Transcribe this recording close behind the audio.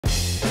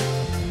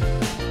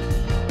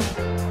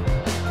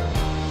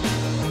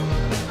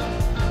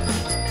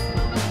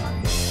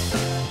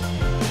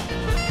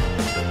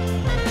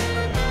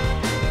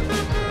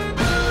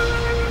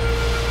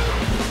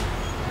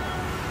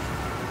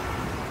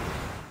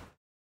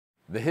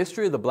The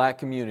history of the black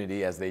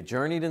community as they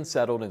journeyed and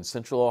settled in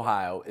Central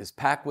Ohio is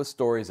packed with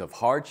stories of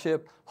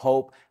hardship,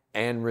 hope,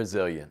 and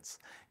resilience.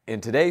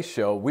 In today's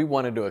show, we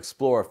wanted to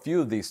explore a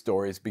few of these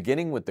stories,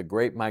 beginning with the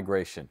Great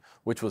Migration,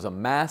 which was a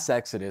mass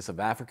exodus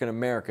of African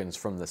Americans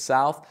from the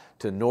South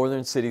to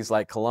northern cities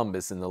like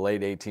Columbus in the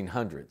late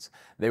 1800s.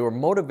 They were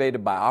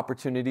motivated by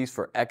opportunities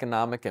for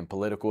economic and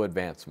political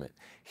advancement.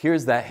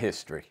 Here's that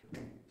history.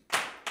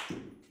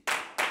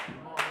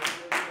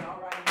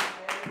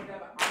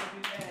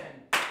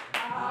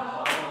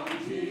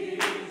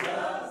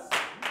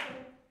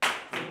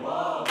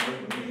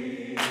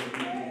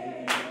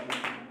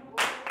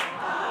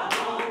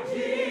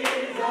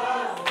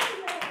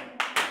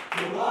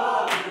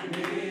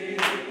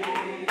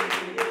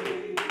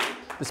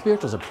 The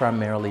spirituals are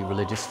primarily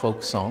religious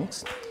folk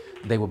songs.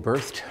 They were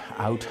birthed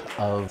out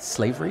of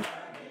slavery.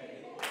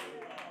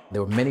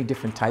 There were many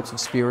different types of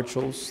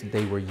spirituals.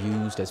 They were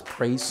used as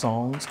praise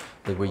songs.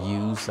 They were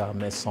used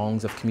as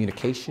songs of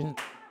communication.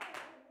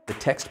 The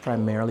text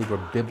primarily were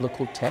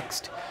biblical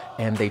text,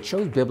 and they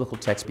chose biblical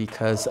text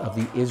because of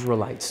the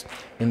Israelites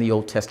in the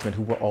Old Testament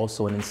who were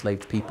also an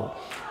enslaved people.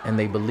 And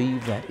they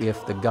believed that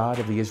if the God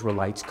of the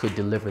Israelites could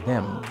deliver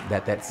them,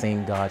 that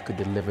same God could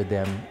deliver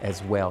them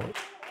as well.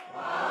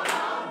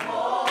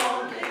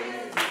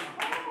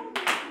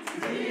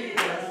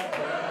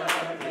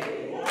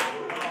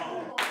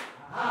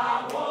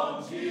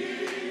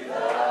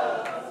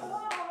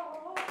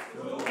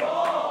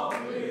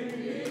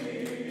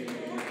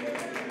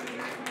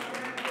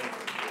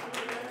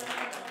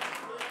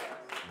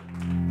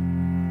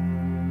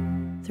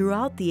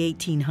 Throughout the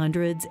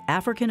 1800s,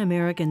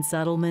 African-American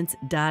settlements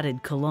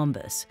dotted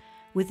Columbus,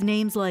 with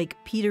names like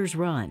Peter's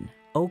Run,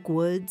 Oak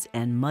Woods,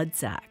 and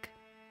Mudsack.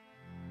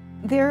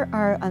 There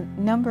are a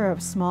number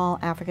of small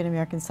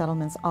African-American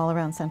settlements all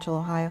around Central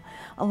Ohio.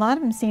 A lot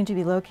of them seem to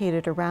be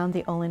located around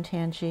the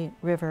Olentangy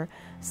River.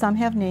 Some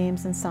have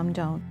names and some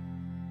don't.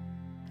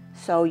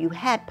 So you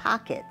had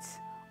pockets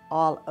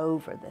all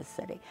over the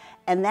city.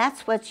 And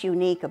that's what's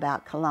unique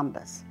about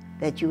Columbus,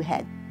 that you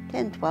had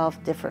 10,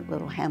 12 different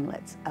little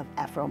hamlets of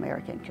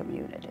Afro-American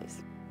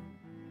communities.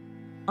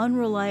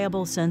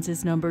 Unreliable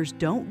census numbers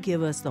don't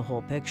give us the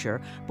whole picture,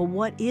 but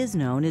what is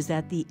known is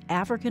that the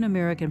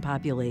African-American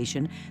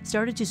population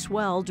started to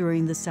swell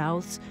during the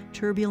South's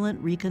turbulent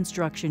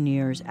Reconstruction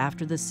years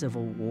after the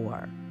Civil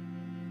War.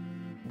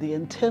 The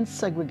intense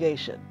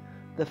segregation,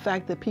 the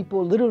fact that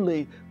people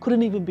literally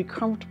couldn't even be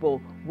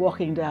comfortable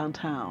walking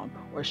downtown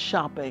or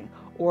shopping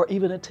or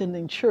even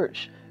attending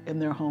church in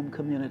their home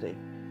community.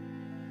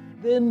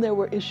 Then there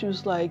were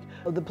issues like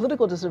the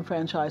political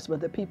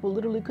disenfranchisement, that people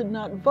literally could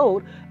not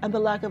vote, and the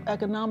lack of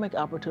economic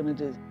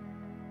opportunities.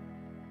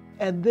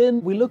 And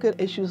then we look at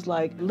issues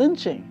like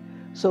lynching.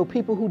 So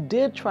people who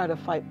did try to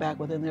fight back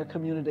within their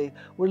community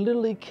were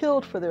literally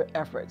killed for their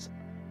efforts.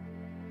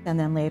 And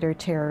then later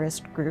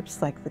terrorist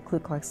groups like the Ku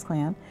Klux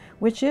Klan,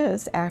 which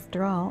is,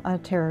 after all, a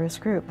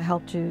terrorist group,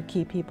 helped to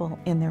keep people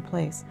in their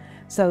place.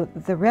 So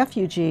the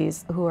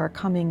refugees who are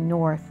coming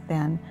north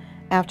then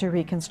after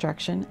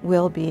Reconstruction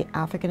will be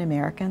African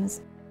Americans.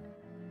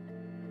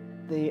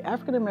 The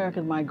African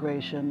American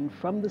migration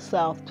from the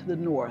South to the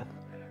North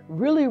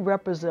really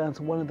represents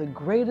one of the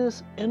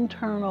greatest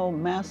internal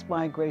mass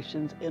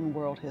migrations in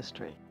world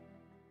history.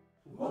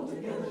 Walk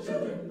together,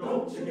 children,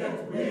 don't you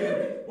get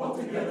weary. Walk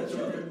together,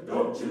 children,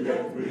 don't you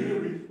get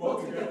weary.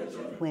 Walk together,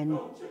 children. When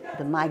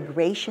the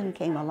migration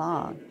came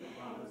along,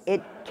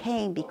 it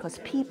came because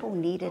people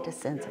needed a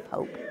sense of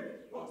hope.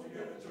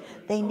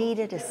 They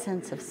needed a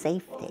sense of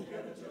safety.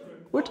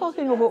 We're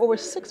talking over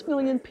 6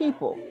 million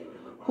people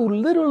who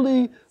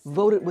literally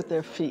voted with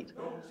their feet,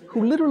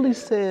 who literally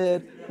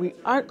said, we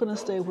aren't going to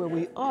stay where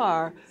we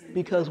are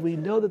because we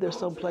know that there's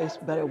someplace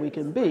better we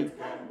can be.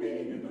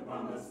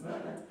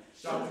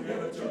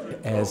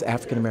 As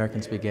African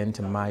Americans began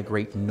to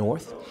migrate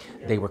north,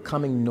 they were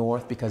coming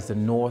north because the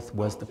north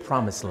was the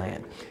promised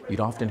land. You'd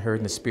often heard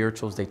in the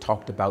spirituals, they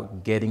talked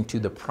about getting to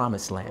the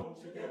promised land.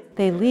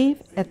 They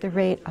leave at the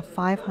rate of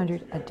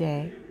 500 a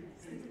day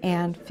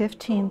and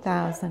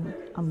 15,000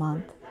 a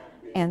month.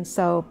 And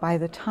so by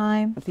the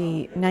time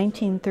the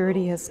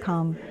 1930 has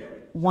come,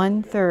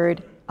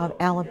 1/3 of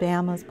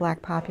Alabama's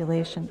black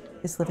population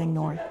is living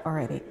north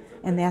already.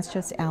 And that's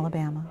just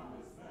Alabama.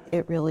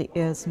 It really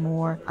is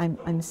more,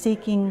 I'm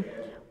seeking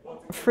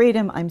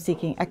freedom, I'm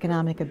seeking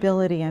economic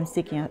ability, I'm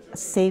seeking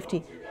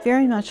safety,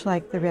 very much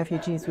like the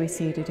refugees we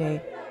see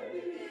today.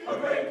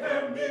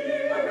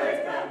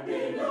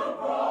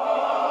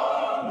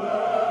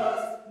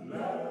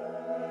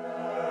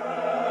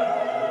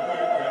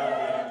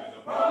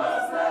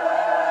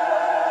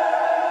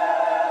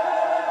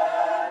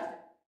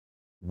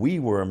 We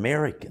were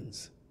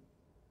Americans.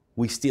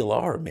 We still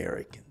are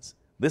Americans.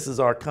 This is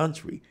our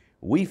country.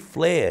 We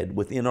fled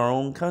within our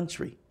own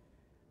country.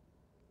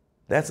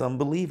 That's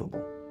unbelievable.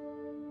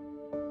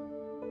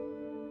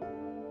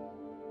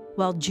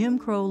 While Jim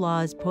Crow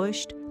laws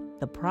pushed,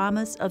 the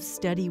promise of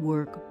steady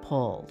work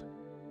pulled.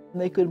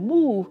 They could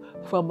move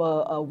from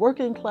a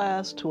working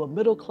class to a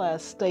middle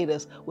class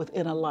status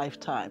within a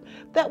lifetime.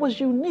 That was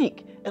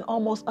unique and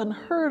almost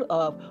unheard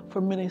of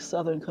for many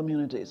Southern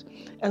communities.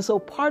 And so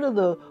part of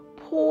the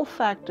pull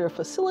factor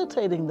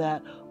facilitating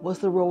that was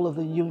the role of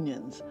the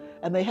unions.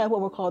 And they had what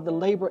were called the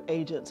labor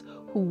agents,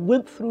 who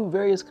went through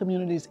various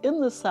communities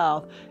in the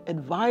South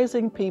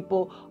advising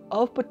people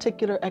of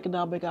particular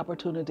economic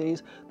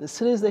opportunities, the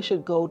cities they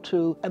should go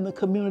to, and the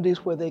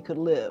communities where they could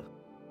live.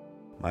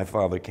 My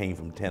father came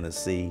from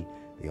Tennessee.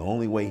 The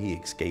only way he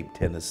escaped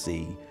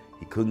Tennessee,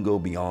 he couldn't go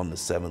beyond the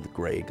 7th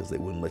grade because they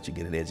wouldn't let you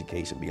get an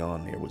education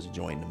beyond there, was to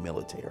join the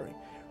military.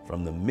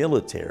 From the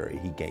military,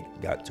 he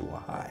got to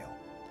Ohio.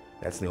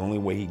 That's the only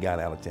way he got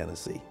out of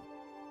Tennessee.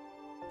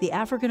 The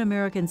African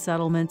American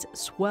settlements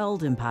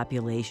swelled in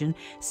population.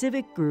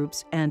 Civic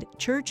groups and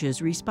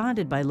churches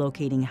responded by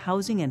locating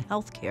housing and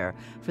health care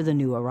for the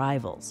new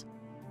arrivals.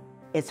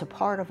 It's a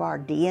part of our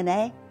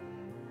DNA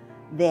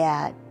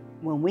that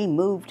when we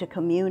moved to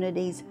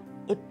communities,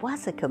 it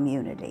was a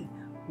community.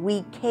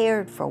 We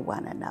cared for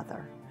one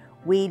another.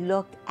 We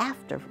looked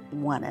after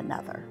one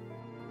another.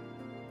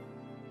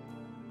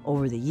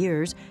 Over the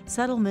years,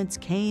 settlements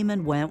came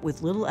and went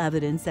with little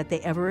evidence that they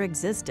ever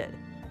existed.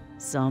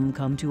 Some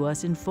come to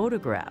us in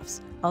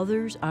photographs,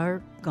 others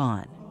are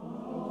gone.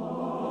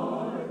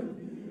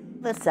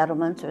 The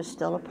settlements are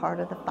still a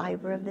part of the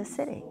fiber of the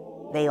city.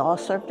 They all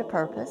served a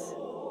purpose.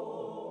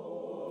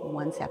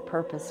 Once that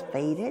purpose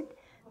faded,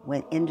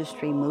 when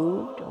industry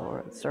moved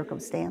or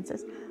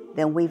circumstances,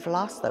 then we've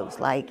lost those.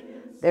 Like,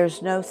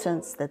 there's no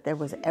sense that there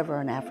was ever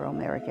an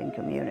Afro-American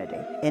community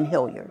in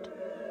Hilliard.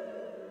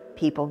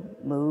 People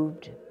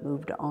moved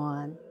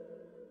on.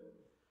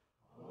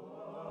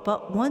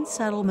 But one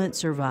settlement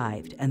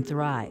survived and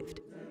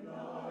thrived.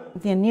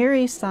 The Near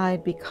East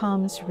Side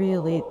becomes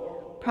really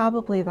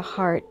probably the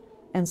heart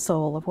and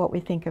soul of what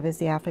we think of as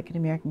the African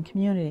American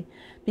community,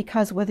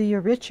 because whether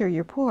you're rich or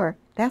you're poor,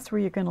 that's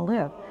where you're going to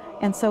live.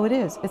 And so it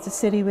is. It's a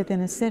city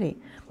within a city.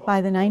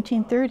 By the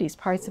 1930s,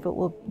 parts of it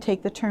will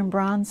take the term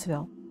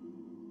Bronzeville.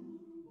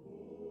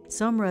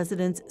 Some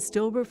residents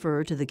still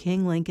refer to the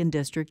King Lincoln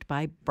District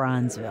by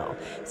Bronzeville,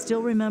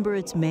 still remember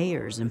its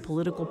mayors and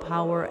political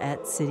power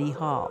at City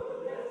Hall,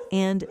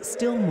 and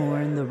still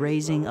mourn the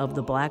razing of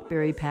the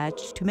Blackberry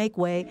Patch to make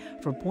way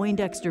for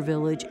Poindexter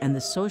Village and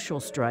the social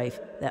strife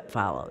that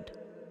followed.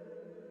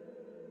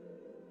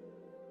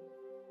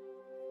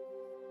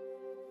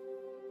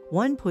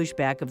 One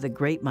pushback of the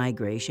Great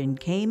Migration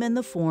came in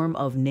the form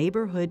of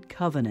neighborhood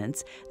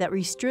covenants that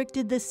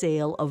restricted the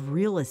sale of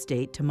real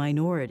estate to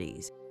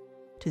minorities,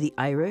 to the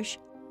Irish,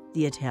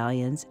 the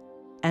Italians,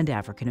 and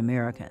African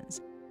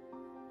Americans.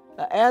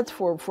 Ads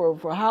for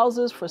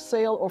houses for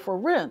sale or for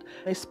rent,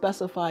 they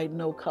specified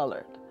no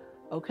colored,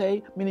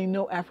 okay? Meaning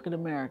no African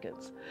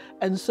Americans.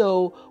 And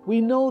so we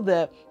know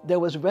that there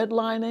was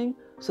redlining,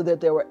 so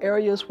that there were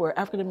areas where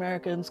African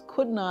Americans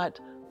could not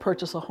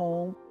purchase a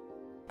home.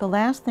 The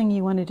last thing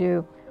you want to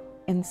do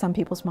in some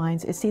people's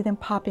minds is see them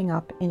popping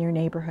up in your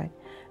neighborhood.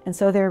 And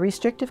so there are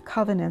restrictive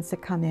covenants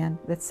that come in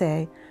that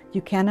say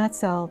you cannot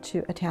sell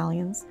to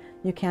Italians,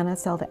 you cannot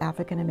sell to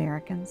African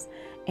Americans,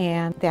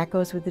 and that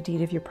goes with the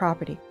deed of your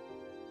property.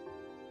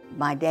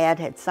 My dad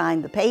had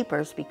signed the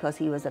papers because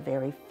he was a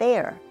very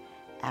fair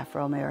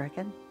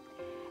Afro-American,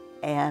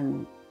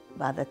 and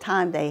by the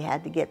time they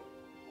had to get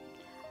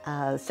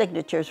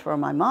signatures for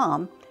my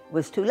mom, it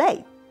was too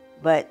late.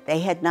 But they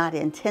had not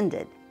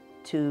intended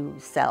to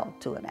sell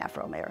to an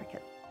Afro-American.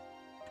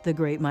 The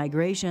Great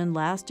Migration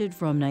lasted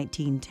from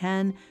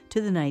 1910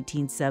 to the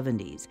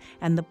 1970s,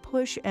 and the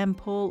push and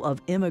pull of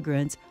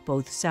immigrants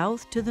both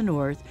south to the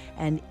north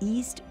and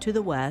east to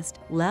the west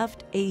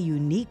left a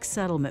unique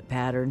settlement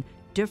pattern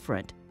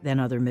different than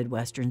other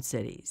Midwestern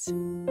cities.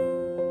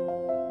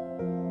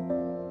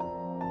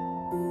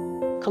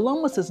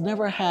 Columbus has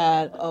never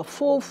had a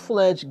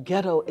full-fledged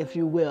ghetto, if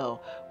you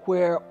will,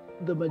 where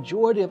the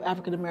majority of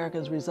African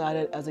Americans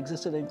resided as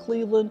existed in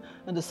Cleveland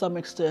and to some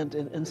extent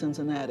in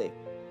Cincinnati.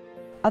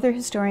 Other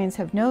historians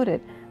have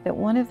noted that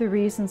one of the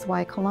reasons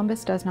why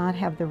Columbus does not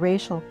have the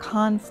racial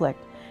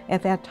conflict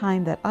at that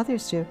time that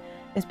others do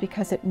is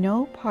because at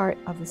no part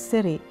of the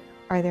city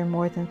are there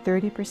more than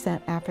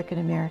 30% African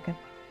American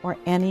or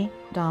any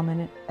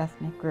dominant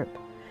ethnic group.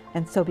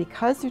 And so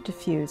because they're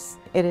diffuse,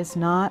 it is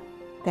not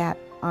that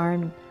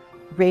armed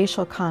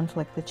racial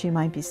conflict that you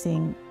might be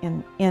seeing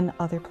in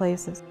other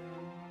places.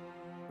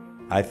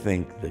 I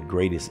think the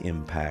greatest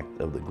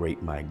impact of the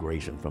Great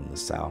Migration from the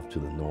South to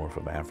the North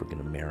of African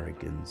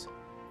Americans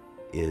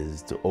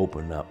is to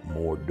open up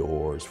more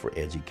doors for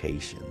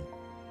education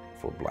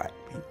for Black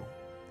people.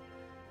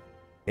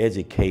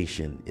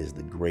 Education is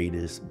the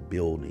greatest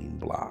building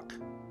block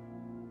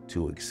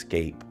to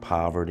escape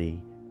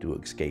poverty, to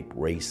escape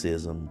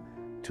racism,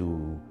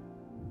 to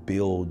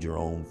build your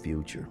own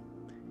future.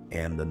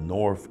 And the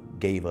North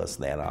gave us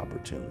that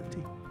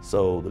opportunity.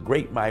 So the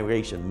Great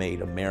Migration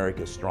made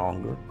America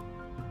stronger,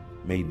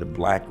 made the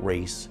Black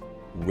race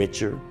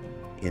richer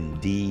in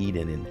deed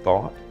and in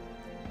thought,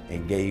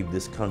 and gave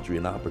this country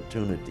an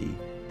opportunity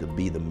to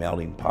be the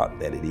melting pot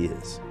that it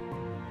is.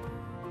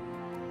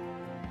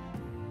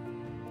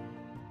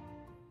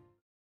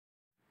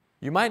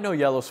 You might know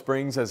Yellow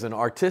Springs as an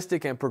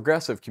artistic and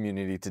progressive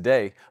community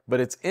today, but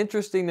it's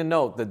interesting to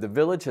note that the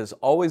village has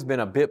always been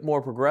a bit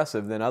more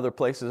progressive than other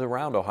places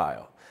around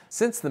Ohio.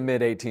 Since the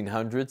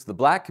mid-1800s, the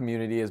Black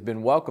community has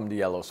been welcome to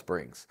Yellow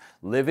Springs,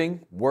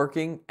 living,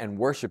 working, and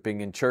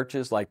worshiping in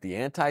churches like the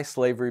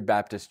Anti-Slavery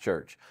Baptist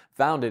Church,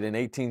 founded in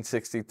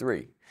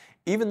 1863.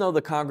 Even though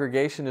the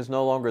congregation is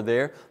no longer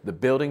there, the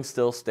building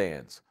still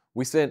stands.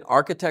 We sent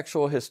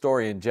architectural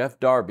historian Jeff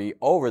Darby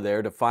over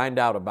there to find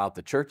out about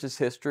the church's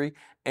history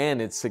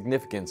and its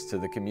significance to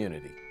the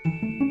community.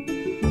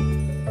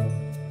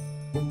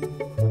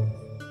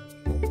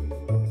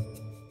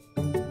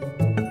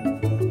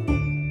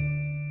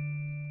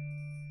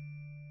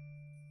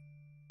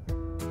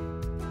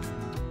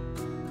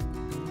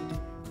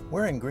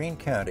 We're in Greene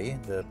County.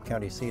 The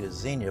county seat is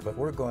Xenia, but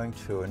we're going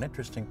to an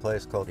interesting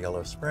place called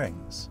Yellow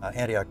Springs.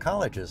 Antioch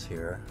College is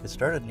here. It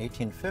started in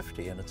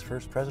 1850, and its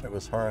first president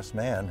was Horace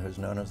Mann, who's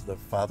known as the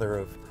father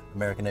of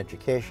American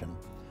education.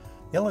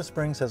 Yellow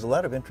Springs has a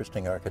lot of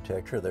interesting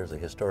architecture. There's a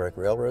historic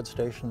railroad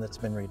station that's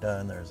been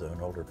redone. There's an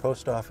older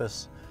post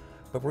office.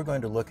 But we're going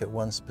to look at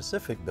one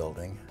specific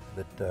building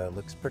that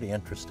looks pretty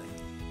interesting.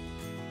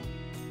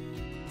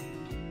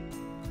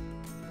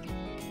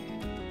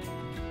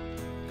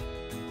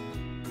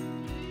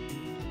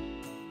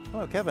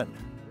 Hello, Kevin.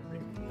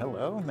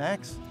 Hello,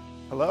 Max.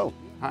 Hello.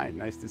 Hi,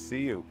 nice to see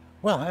you.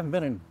 Well, I haven't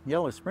been in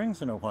Yellow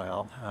Springs in a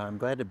while. I'm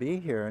glad to be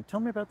here. Tell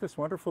me about this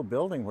wonderful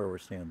building where we're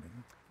standing.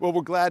 Well,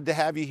 we're glad to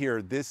have you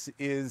here. This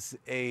is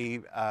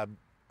a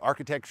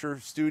architecture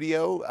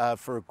studio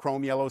for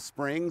Chrome Yellow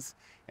Springs,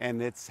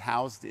 and it's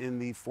housed in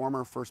the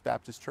former First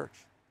Baptist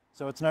Church.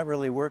 So it's not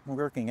really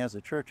working as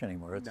a church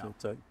anymore. It's, No.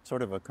 it's a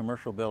sort of a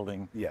commercial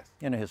building Yes.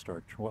 in a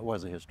historic, what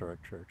was a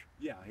historic church.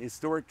 Yeah,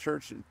 historic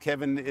church.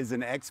 Kevin is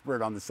an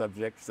expert on the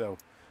subject, so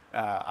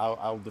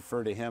I'll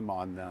defer to him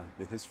on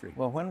the history.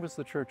 Well, when was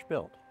the church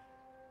built?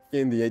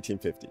 In the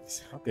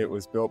 1850s. Okay. It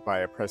was built by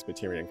a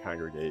Presbyterian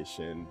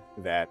congregation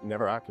that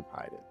never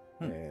occupied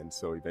it. And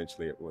so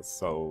eventually it was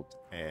sold,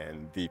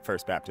 and the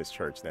First Baptist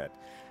Church that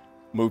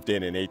moved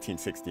in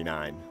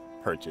 1869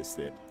 purchased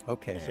it.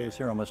 Okay, so it was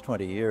here almost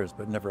 20 years,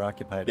 but never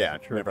occupied Yeah, as a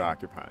church. never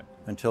occupied.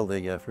 Until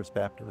the First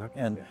Baptist.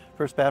 And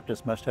First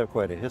Baptist must have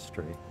quite a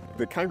history.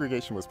 The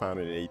congregation was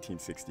founded in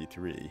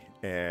 1863,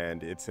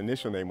 and its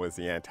initial name was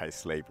the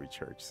Anti-Slavery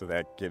Church. So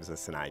that gives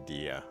us an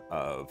idea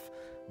of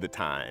the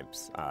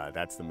times.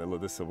 That's the middle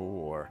of the Civil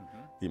War.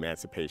 The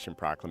Emancipation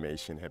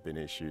Proclamation had been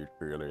issued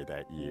earlier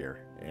that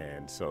year,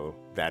 and so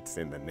that's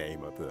in the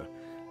name of the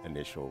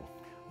initial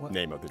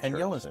name of the church. And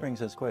Yellow Springs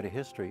has quite a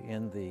history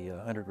in the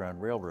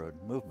Underground Railroad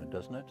movement,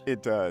 doesn't it?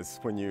 It does.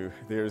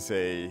 There's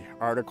a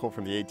article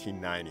from the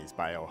 1890s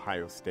by an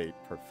Ohio State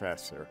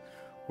professor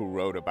who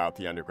wrote about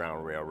the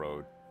Underground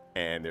Railroad,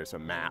 and there's a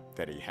map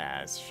that he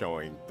has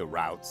showing the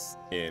routes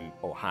in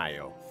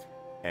Ohio.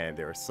 And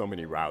there are so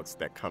many routes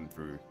that come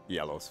through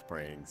Yellow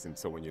Springs. And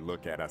so when you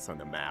look at us on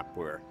the map,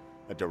 we're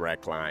a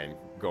direct line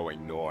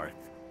going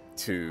north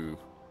to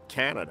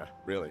Canada,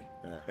 really.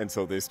 And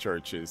so this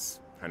church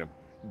is kind of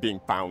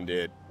being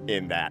founded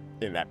in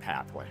that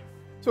pathway.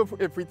 So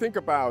if we think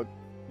about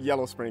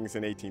Yellow Springs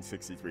in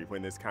 1863,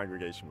 when this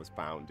congregation was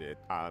founded,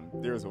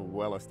 there's a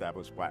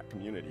well-established Black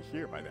community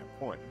here by that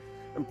point.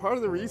 And part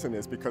of the reason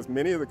is because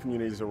many of the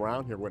communities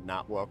around here were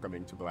not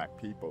welcoming to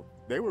Black people.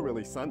 They were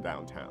really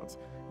sundown towns.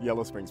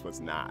 Yellow Springs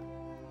was not.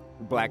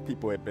 Black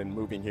people had been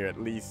moving here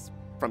at least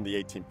from the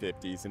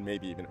 1850s and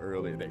maybe even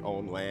earlier. They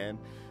owned land.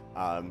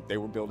 They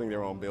were building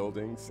their own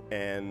buildings.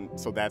 And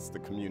so that's the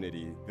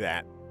community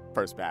that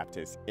First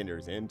Baptist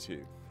enters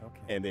into.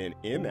 Okay. And then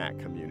in that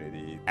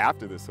community,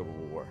 after the Civil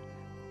War,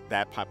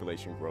 that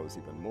population grows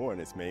even more,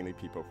 and it's mainly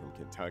people from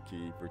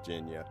Kentucky,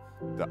 Virginia,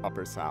 the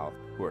Upper South,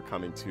 who are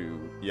coming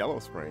to Yellow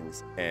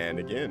Springs. And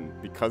again,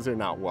 because they're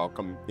not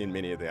welcome in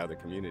many of the other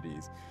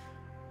communities,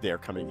 they're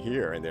coming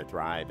here and they're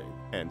thriving.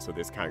 And so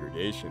this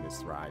congregation is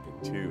thriving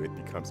too. It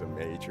becomes a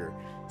major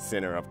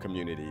center of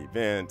community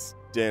events,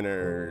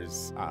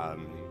 dinners,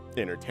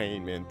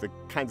 entertainment, the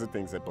kinds of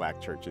things that Black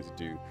churches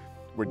do.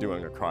 We're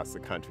doing across the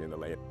country in the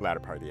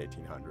latter part of the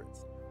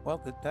 1800s. Well,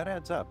 that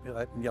adds up.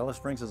 Yellow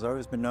Springs has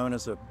always been known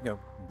as a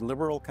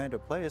liberal kind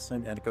of place,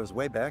 and it goes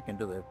way back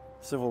into the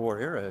Civil War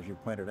era, as you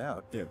pointed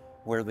out,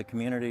 where the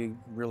community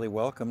really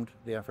welcomed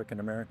the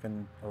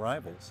African-American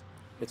arrivals.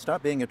 It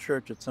stopped being a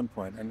church at some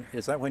point, and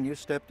is that when you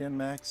stepped in,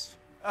 Max?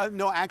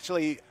 No,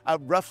 actually,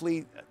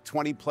 roughly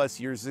 20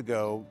 plus years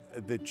ago,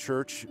 the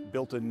church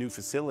built a new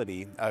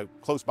facility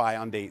close by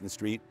on Dayton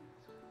Street.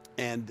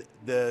 And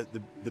the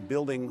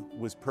building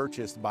was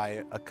purchased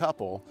by a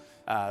couple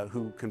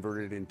who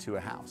converted it into a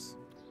house.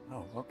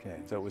 Oh,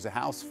 okay. So it was a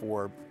house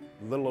for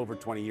a little over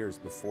 20 years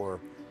before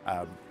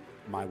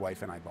my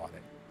wife and I bought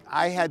it.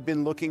 I had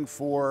been looking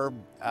for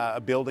a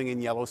building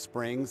in Yellow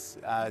Springs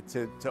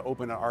to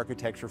open an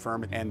architecture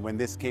firm, and when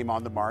this came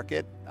on the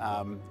market,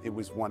 it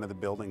was one of the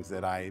buildings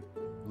that I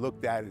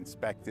looked at,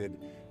 inspected,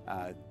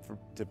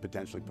 to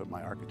potentially put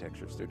my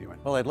architecture studio in.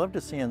 Well, I'd love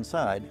to see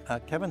inside.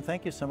 Kevin,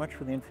 thank you so much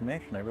for the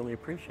information. I really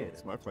appreciate it.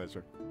 It's my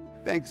pleasure.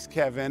 Thanks,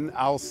 Kevin.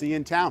 I'll see you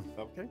in town.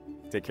 Okay.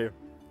 Take care.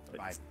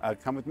 Bye.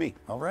 Come with me.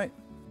 All right.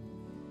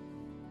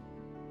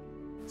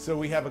 So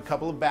we have a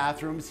couple of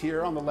bathrooms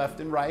here on the left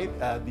and right.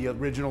 The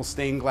original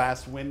stained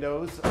glass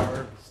windows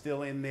are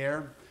still in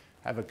there.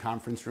 I have a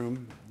conference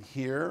room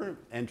here,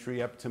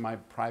 entry up to my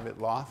private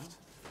loft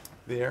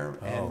there.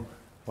 Oh, and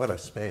what a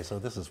space. Oh,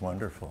 this is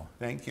wonderful.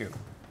 thank you.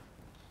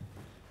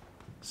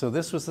 So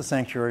this was the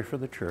sanctuary for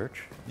the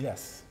church.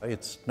 Yes.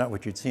 It's not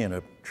what you'd see in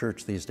a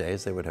church these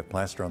days. They would have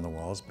plaster on the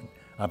walls, but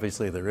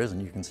obviously there isn't.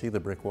 You can see the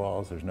brick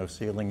walls. There's no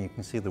ceiling. You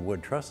can see the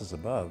wood trusses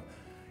above.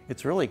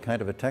 It's really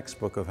kind of a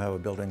textbook of how a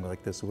building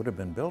like this would have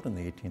been built in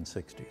the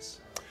 1860s.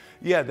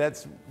 Yeah,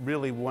 that's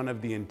really one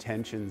of the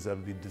intentions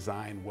of the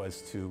design,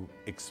 was to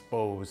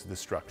expose the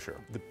structure.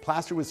 The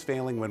plaster was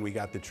failing when we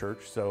got the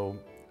church, so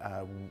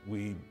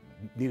we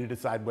needed to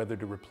decide whether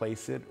to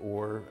replace it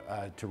or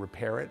to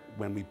repair it.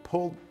 When we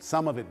pulled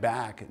some of it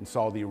back and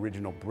saw the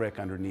original brick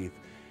underneath,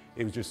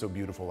 it was just so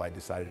beautiful, I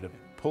decided to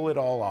pull it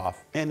all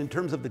off. And in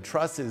terms of the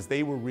trusses,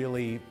 they were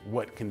really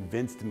what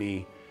convinced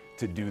me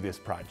to do this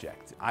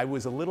project. I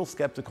was a little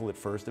skeptical at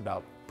first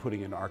about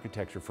putting an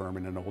architecture firm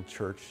in an old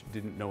church,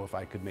 didn't know if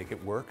I could make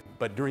it work.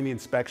 But during the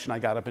inspection, I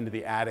got up into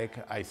the attic,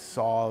 I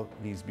saw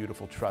these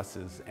beautiful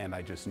trusses, and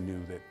I just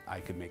knew that I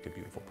could make a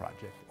beautiful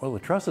project. Well, the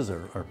trusses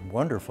are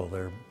wonderful.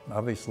 They're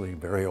obviously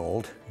very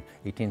old,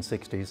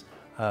 1860s.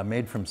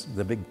 Made from,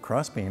 the big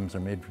cross beams are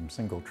made from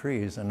single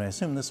trees, and I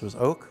assume this was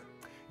oak?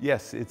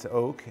 Yes, it's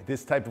oak.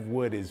 This type of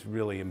wood is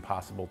really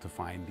impossible to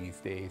find these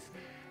days.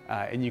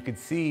 And you can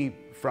see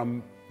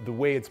from the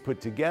way it's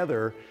put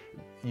together,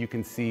 you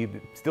can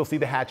still see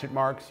the hatchet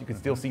marks, you can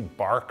still see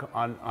bark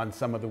on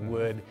some of the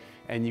wood,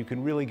 and you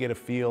can really get a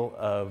feel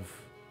of,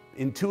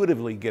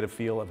 intuitively get a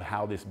feel of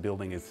how this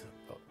building is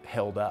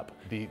held up.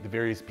 The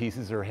various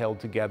pieces are held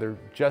together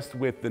just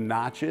with the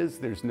notches.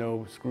 There's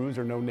no screws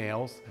or no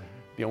nails.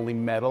 The only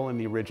metal in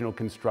the original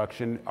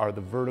construction are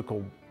the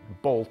vertical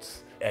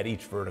bolts at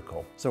each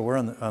vertical. So we're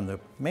on the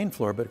main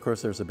floor, but of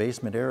course there's a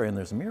basement area and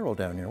there's a mural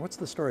down here. What's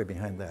the story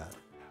behind that?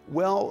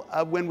 Well,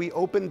 when we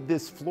opened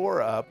this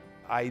floor up,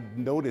 I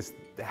noticed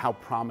how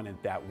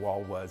prominent that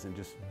wall was and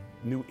just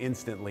knew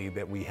instantly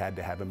that we had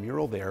to have a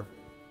mural there.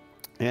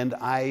 And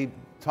I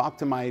talked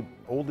to my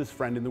oldest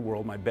friend in the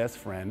world, my best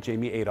friend,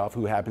 Jamie Adolph,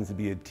 who happens to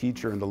be a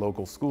teacher in the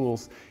local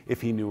schools,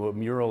 if he knew a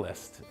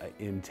muralist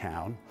in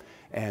town.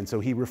 And so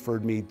he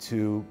referred me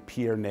to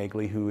Pierre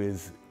Negley, who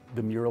is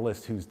the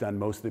muralist who's done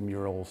most of the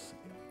murals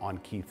on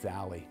Keith's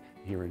Alley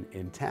here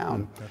in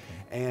town. Okay.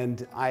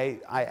 And I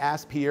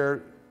asked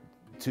Pierre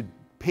to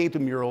paint a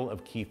mural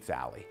of Keith's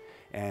Alley.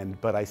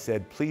 But I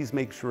said, please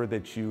make sure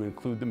that you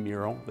include the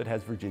mural that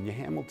has Virginia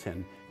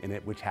Hamilton in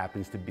it, which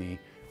happens to be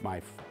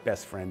my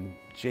best friend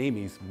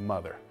Jamie's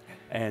mother.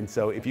 And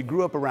so if you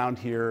grew up around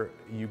here,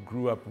 you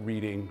grew up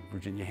reading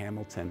Virginia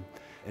Hamilton.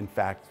 In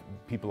fact,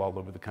 people all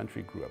over the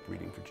country grew up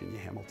reading Virginia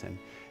Hamilton.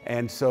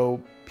 And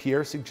so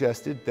Pierre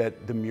suggested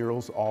that the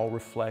murals all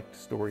reflect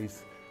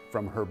stories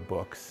from her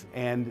books.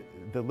 And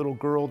the little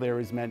girl there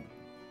is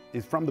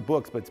from the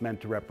books, but it's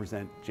meant to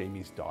represent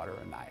Jamie's daughter,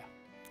 Anaya.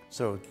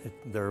 So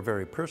there are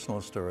very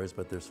personal stories,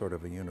 but there's sort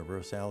of a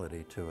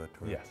universality to it.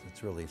 Yes.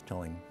 It's really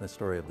telling the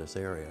story of this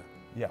area.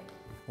 Yeah.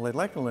 Well, I'd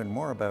like to learn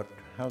more about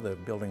how the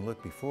building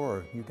looked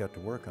before you got to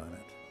work on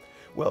it.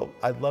 Well,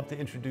 I'd love to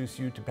introduce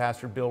you to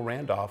Pastor Bill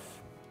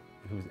Randolph,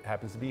 who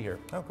happens to be here.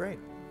 Oh, great.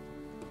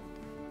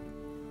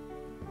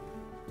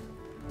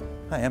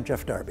 Hi, I'm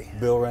Jeff Darby.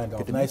 Bill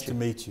Randolph, nice to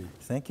meet you.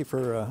 Thank you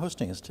for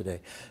hosting us today.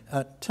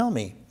 Tell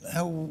me,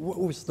 what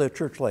was the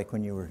church like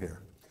when you were here?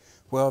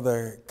 Well,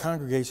 the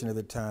congregation at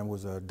the time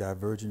was a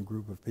divergent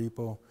group of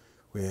people.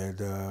 We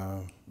had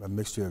a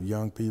mixture of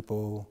young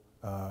people,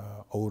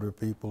 older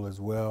people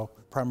as well,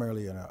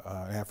 primarily an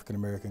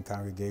African-American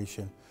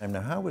congregation. And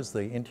now, how was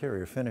the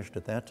interior finished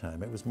at that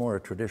time? It was more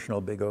a traditional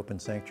big open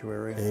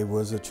sanctuary? It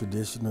was a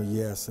traditional,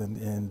 yes,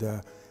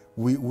 and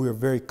we're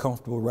very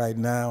comfortable right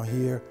now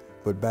here,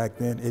 but back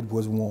then it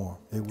was warm.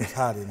 It was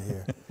hot in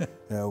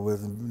here,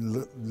 with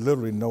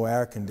literally no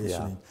air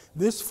conditioning. Yeah.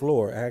 This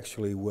floor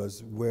actually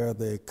was where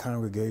the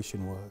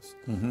congregation was.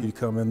 Mm-hmm. You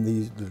come in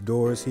the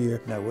doors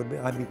here. Now,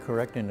 I be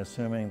correct in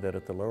assuming that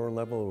at the lower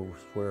level was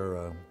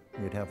where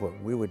you'd have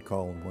what we would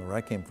call, where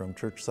I came from,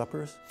 church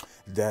suppers?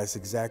 That's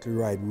exactly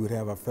right. We would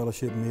have our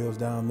fellowship meals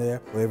down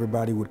there, where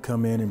everybody would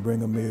come in and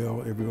bring a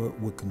meal.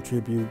 Everyone would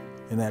contribute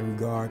in that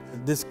regard.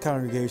 This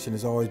congregation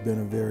has always been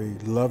a very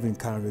loving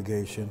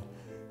congregation,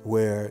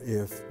 where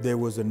if there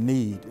was a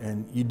need,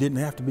 and you didn't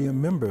have to be a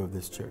member of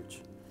this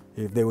church,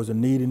 if there was a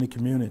need in the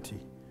community,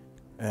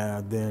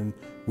 then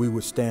we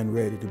would stand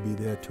ready to be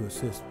there to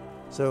assist.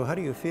 So how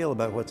do you feel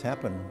about what's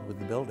happened with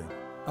the building?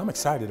 I'm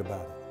excited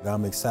about it.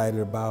 I'm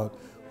excited about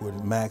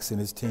what Max and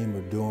his team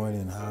are doing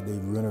and how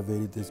they've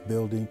renovated this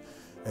building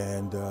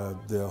and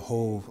the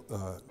whole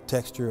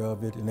texture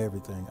of it and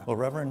everything. Well,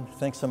 Reverend,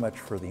 thanks so much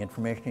for the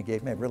information you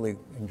gave me. I really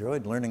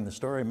enjoyed learning the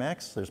story.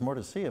 Max, there's more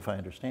to see if I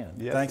understand.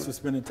 Yes. Thanks for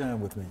spending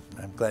time with me.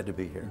 I'm glad to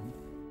be here.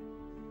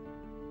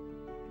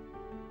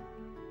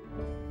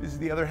 This is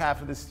the other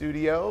half of the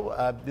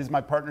studio. This is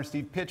my partner,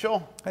 Steve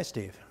Pitchell. Hi,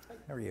 Steve.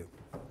 How are you?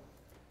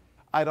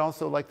 I'd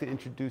also like to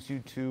introduce you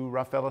to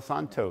Rafaela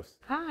Santos.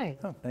 Hi.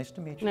 Oh, nice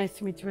to meet you. Nice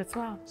to meet you as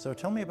well. So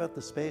tell me about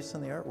the space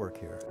and the artwork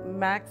here.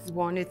 Max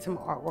wanted some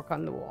artwork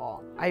on the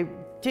wall. I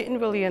didn't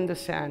really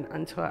understand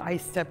until I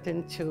stepped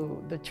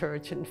into the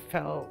church and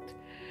felt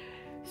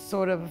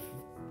sort of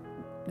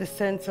the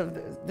sense of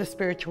the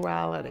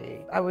spirituality.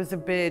 I was a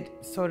bit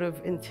sort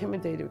of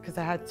intimidated because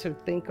I had to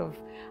think of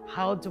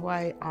how do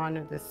I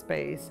honor this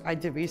space. I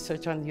did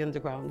research on the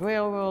Underground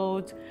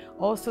Railroad,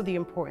 also the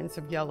importance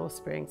of Yellow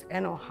Springs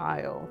and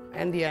Ohio,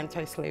 and the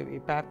Anti-Slavery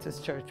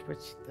Baptist Church,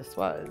 which this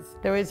was.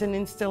 There is an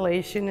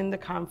installation in the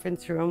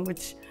conference room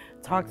which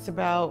talks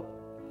about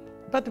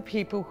the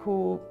people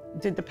who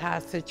did the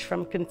passage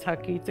from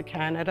Kentucky to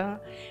Canada.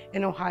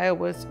 And Ohio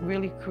was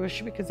really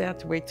crucial because they had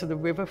to wait till the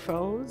river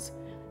froze,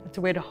 to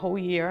wait a whole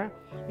year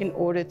in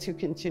order to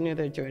continue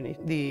their journey.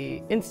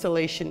 The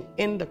installation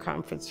in the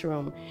conference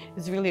room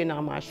is really an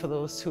homage for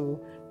those who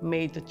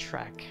made the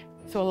trek.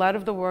 So a lot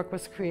of the work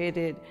was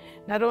created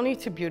not only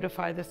to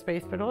beautify the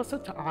space, but also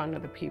to honor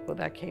the people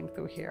that came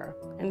through here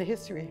and the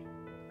history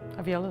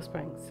of Yellow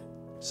Springs.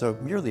 So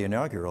you're the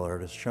inaugural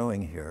artist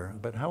showing here,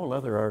 but how will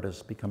other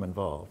artists become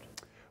involved?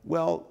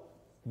 Well,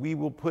 we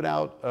will put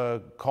out a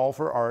call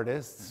for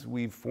artists.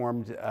 We've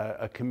formed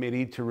a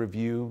committee to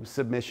review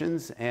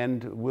submissions,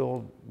 and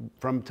we'll,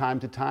 from time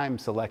to time,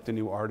 select a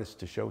new artist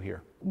to show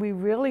here. We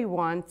really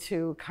want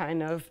to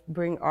kind of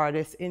bring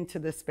artists into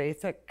the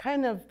space that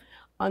kind of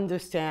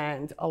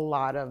understand a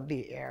lot of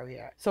the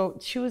area. So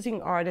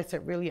choosing artists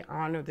that really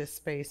honor this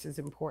space is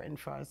important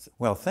for us.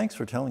 Well, thanks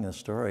for telling the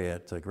story.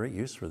 It's a great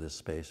use for this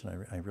space,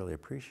 and I really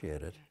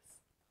appreciate it.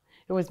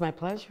 It was my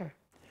pleasure.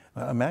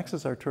 Max,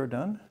 is our tour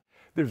done?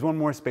 There's one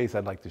more space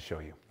I'd like to show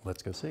you.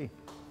 Let's go see.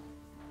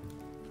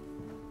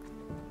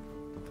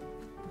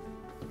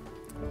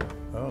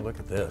 Oh, look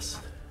at this.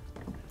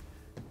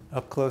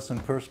 Up close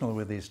and personal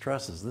with these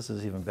trusses. This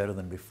is even better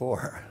than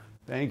before.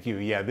 Thank you.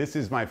 Yeah, this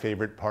is my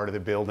favorite part of the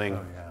building.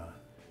 Oh,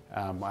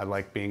 yeah. I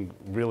like being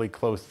really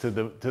close to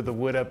the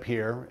wood up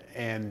here,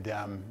 and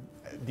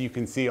you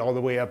can see all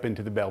the way up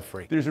into the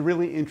belfry. There's a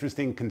really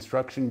interesting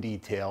construction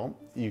detail.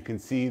 You can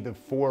see the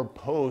 4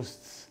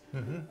 posts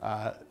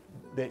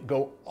that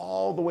go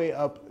all the way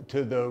up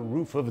to the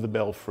roof of the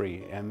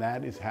belfry, and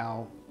that is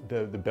how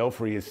the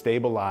belfry is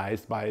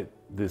stabilized by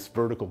this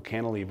vertical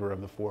cantilever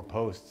of the 4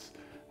 posts,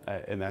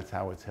 and that's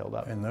how it's held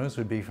up. And those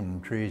would be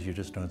from trees you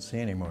just don't see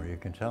anymore. You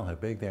can tell how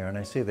big they are, and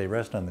I see they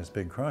rest on this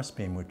big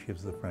crossbeam, which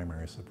gives the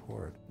primary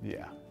support.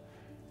 Yeah.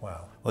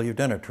 Wow. Well, you've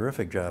done a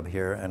terrific job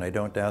here, and I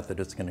don't doubt that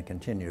it's going to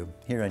continue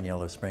here in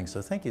Yellow Springs.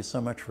 So thank you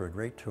so much for a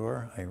great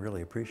tour. I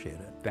really appreciate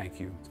it. Thank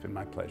you. It's been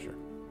my pleasure.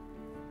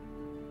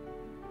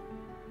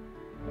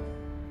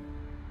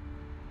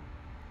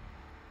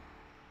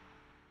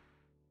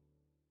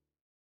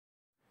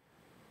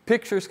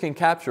 Pictures can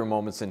capture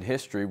moments in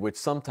history which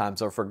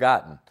sometimes are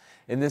forgotten.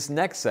 In this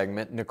next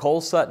segment,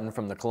 Nicole Sutton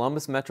from the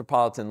Columbus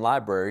Metropolitan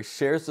Library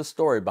shares the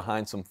story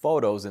behind some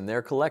photos in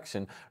their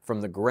collection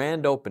from the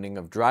grand opening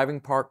of Driving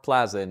Park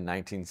Plaza in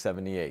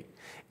 1978.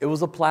 It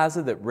was a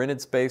plaza that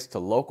rented space to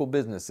local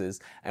businesses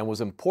and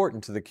was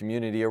important to the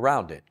community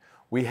around it.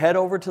 We head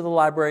over to the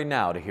library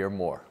now to hear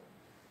more.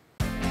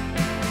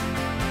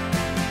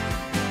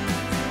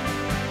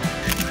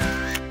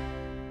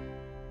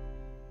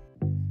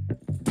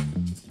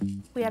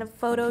 We had a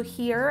photo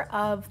here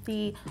of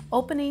the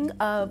opening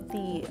of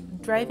the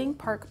Driving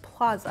Park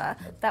Plaza.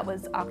 That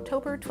was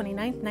October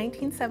 29th,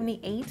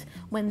 1978,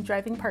 when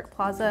Driving Park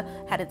Plaza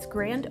had its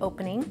grand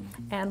opening.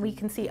 And we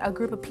can see a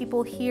group of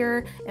people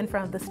here in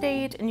front of the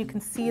stage, and you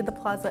can see the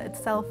plaza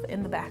itself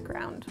in the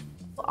background.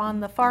 On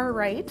the far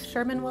right,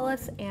 Sherman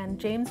Willis and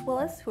James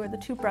Willis, who are the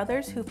 2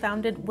 brothers who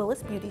founded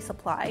Willis Beauty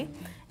Supply.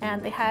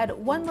 And they had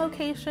 1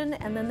 location,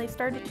 and then they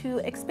started to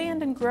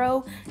expand and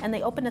grow, and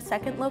they opened a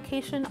 2nd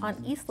location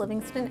on East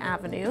Livingston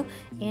Avenue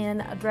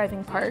in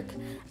Driving Park.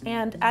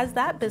 And as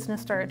that business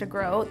started to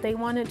grow, they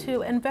wanted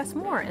to invest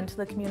more into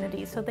the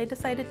community, so they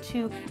decided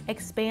to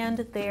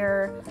expand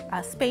their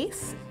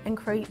space and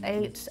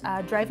create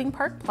Driving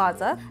Park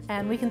Plaza.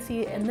 And we can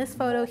see in this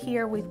photo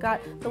here, we've got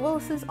the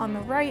Willises on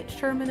the right.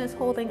 Sherman is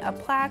holding a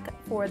plaque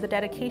for the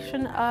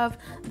dedication of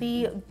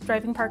the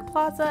Driving Park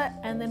Plaza,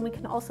 and then we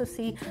can also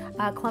see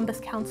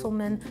Columbus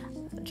Councilman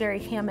Jerry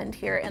Hammond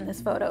here in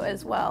this photo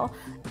as well,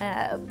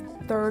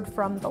 3rd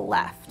from the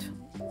left.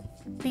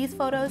 These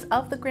photos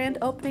of the grand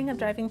opening of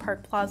Driving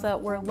Park Plaza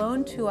were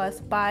loaned to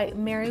us by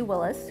Mary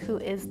Willis, who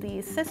is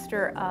the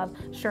sister of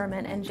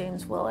Sherman and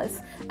James Willis,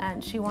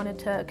 and she wanted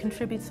to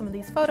contribute some of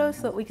these photos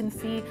so that we can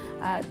see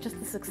just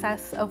the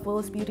success of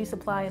Willis Beauty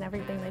Supply and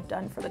everything they've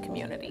done for the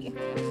community.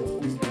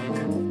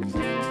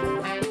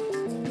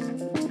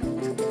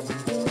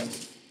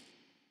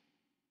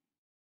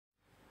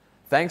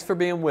 Thanks for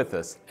being with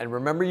us, and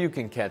remember you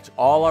can catch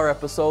all our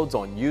episodes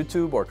on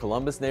YouTube or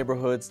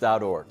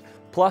columbusneighborhoods.org.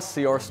 Plus,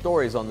 see our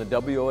stories on the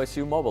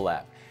WOSU mobile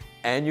app,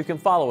 and you can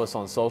follow us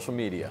on social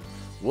media.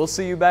 We'll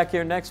see you back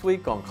here next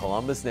week on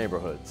Columbus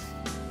Neighborhoods.